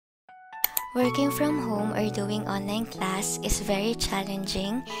Working from home or doing online class is very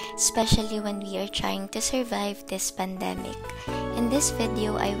challenging, especially when we are trying to survive this pandemic. In this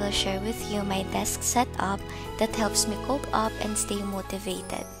video, I will share with you my desk setup that helps me cope up and stay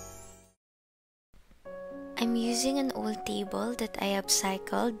motivated. I'm using an old table that I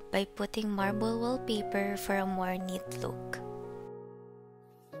upcycled by putting marble wallpaper for a more neat look.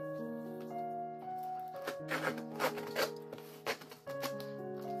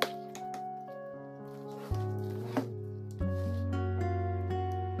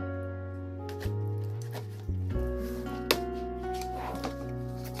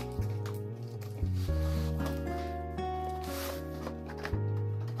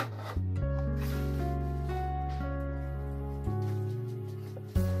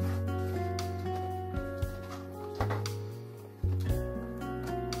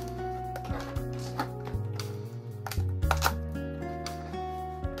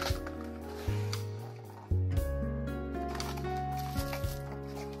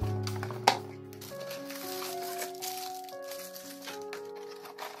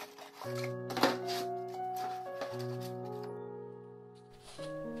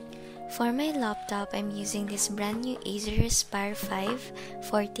 For my laptop, I'm using this brand new Acer Aspire 5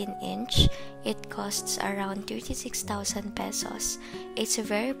 14-inch. It costs around 36,000 pesos. It's a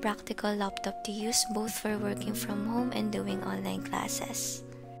very practical laptop to use both for working from home and doing online classes.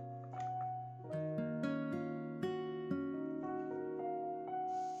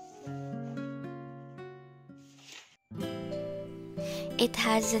 It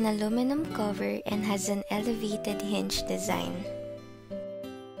has an aluminum cover and has an elevated hinge design.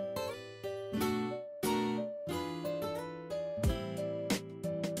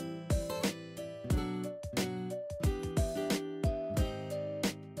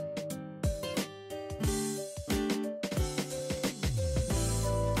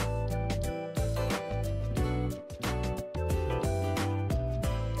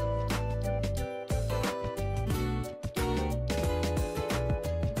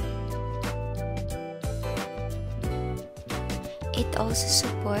 It also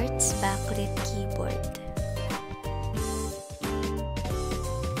supports backlit keyboard.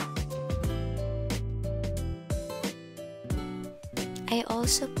 I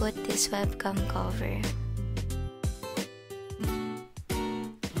also put this webcam cover.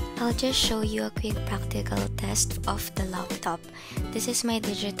 I'll just show you a quick practical test of the laptop. This is my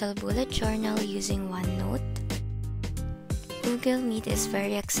digital bullet journal using OneNote. Google Meet is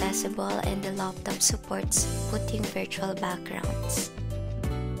very accessible and the laptop supports putting virtual backgrounds.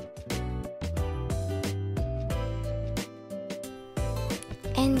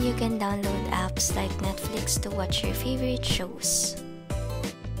 And you can download apps like Netflix to watch your favorite shows.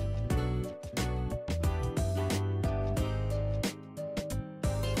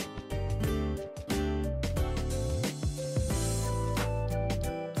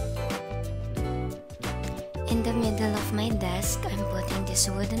 In the middle of my desk, I'm putting this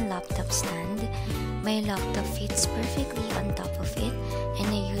wooden laptop stand. My laptop fits perfectly on top of it, and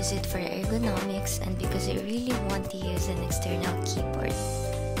I use it for ergonomics and because I really want to use an external keyboard.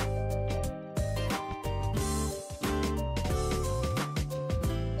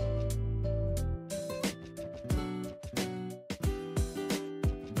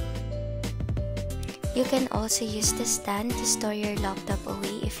 You can also use the stand to store your laptop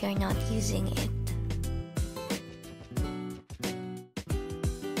away if you're not using it.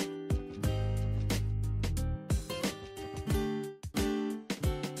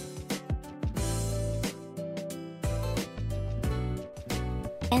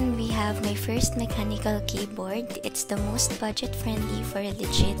 And we have my first mechanical keyboard. It's the most budget friendly for a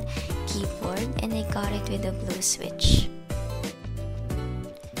legit keyboard, and I got it with a blue switch.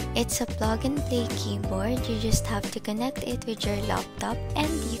 It's a plug and play keyboard. You just have to connect it with your laptop,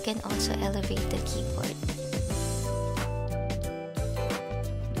 and you can also elevate the keyboard.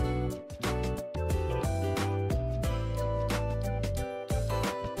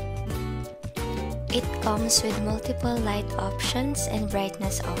 It comes with multiple light options and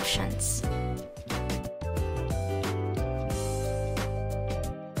brightness options.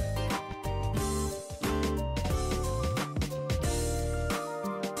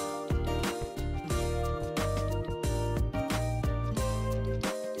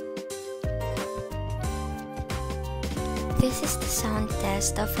 This is the sound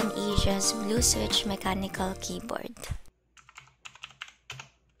test of an Asia's blue switch mechanical keyboard.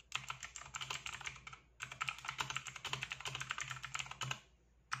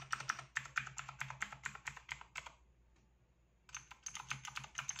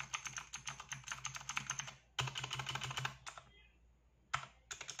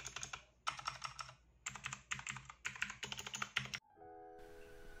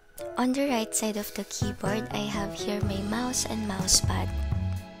 On the right side of the keyboard, I have here my mouse and mousepad.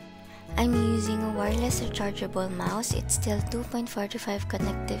 I'm using a wireless rechargeable mouse. It's still 2.45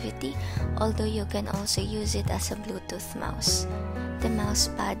 connectivity, although you can also use it as a Bluetooth mouse. The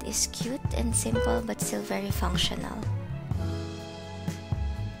mousepad is cute and simple but still very functional.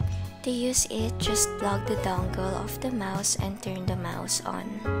 To use it, just plug the dongle of the mouse and turn the mouse on.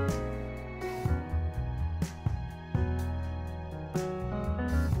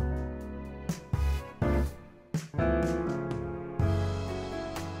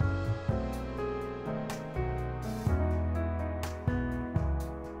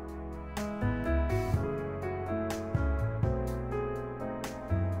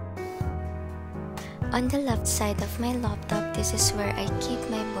 On the left side of my laptop, this is where I keep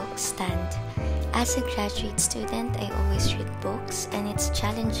my book stand. As a graduate student, I always read books and it's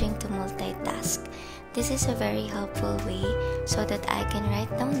challenging to multitask. This is a very helpful way so that I can write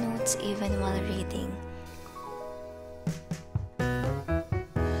down notes even while reading.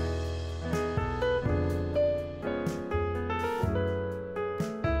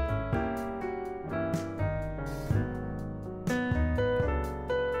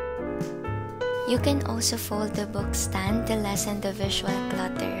 You can also fold the book stand to lessen the visual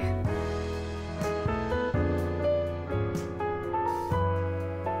clutter.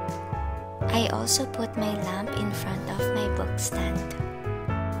 I also put my lamp in front of my book stand.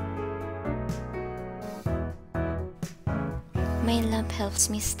 My lamp helps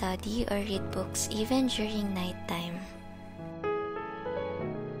me study or read books even during nighttime.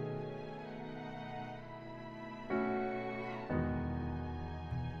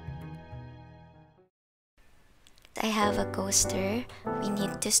 I have a coaster. We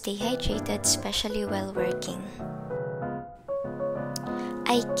need to stay hydrated, especially while working.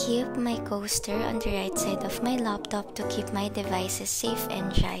 I keep my coaster on the right side of my laptop to keep my devices safe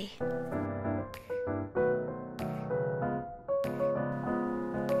and dry.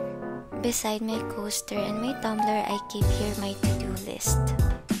 Beside my coaster and my tumbler, I keep here my to-do list.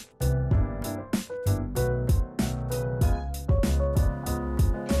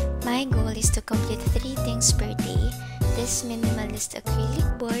 My goal is to complete 3 things per day. This minimalist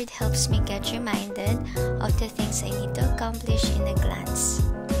acrylic board helps me get reminded of the things I need to accomplish in a glance.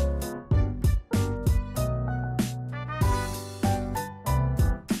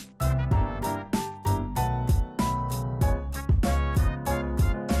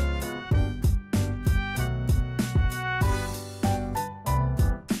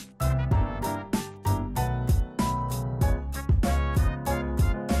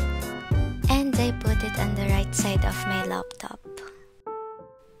 I put it on the right side of my laptop.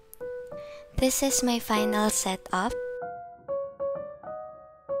 This is my final setup.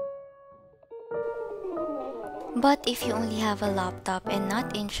 But if you only have a laptop and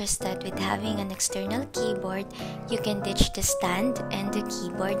not interested with having an external keyboard, you can ditch the stand and the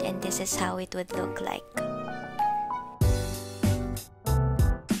keyboard, and this is how it would look like.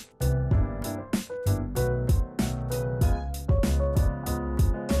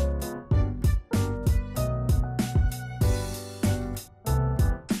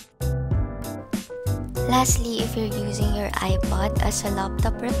 Lastly, if you're using your iPod as a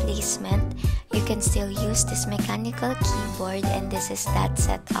laptop replacement, you can still use this mechanical keyboard, and this is that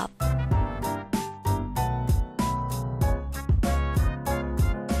setup.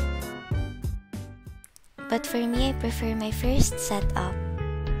 But for me, I prefer my first setup.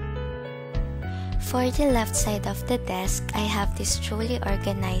 For the left side of the desk, I have this Trolley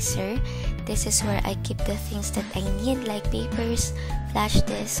organizer. This is where I keep the things that I need, like papers, flash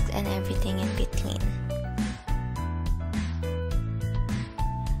disks, and everything in between.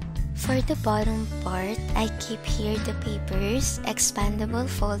 For the bottom part, I keep here the papers, expandable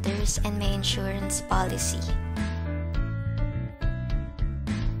folders, and my insurance policy.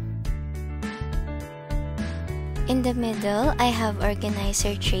 In the middle, I have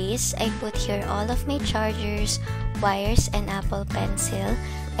organizer trays. I put here all of my chargers, wires, and Apple Pencil.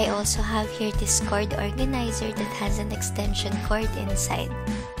 I also have here this cord organizer that has an extension cord inside.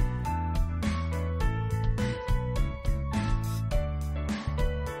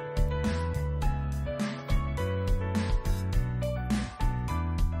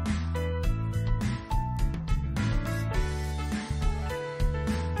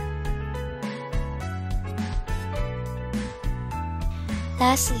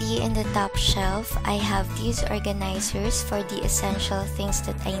 Lastly, in the top shelf, I have these organizers for the essential things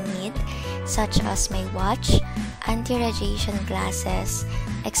that I need, such as my watch, anti-radiation glasses,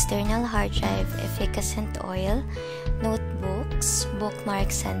 external hard drive, efficacent oil, notebooks,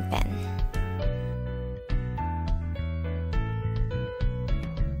 bookmarks, and pen.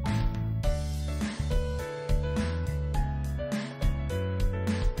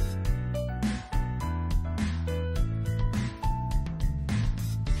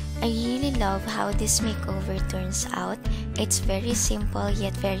 I really love how this makeover turns out. It's very simple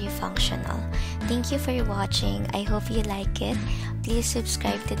yet very functional. Thank you for watching. I hope you like it. Please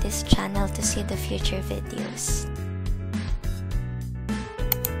subscribe to this channel to see the future videos.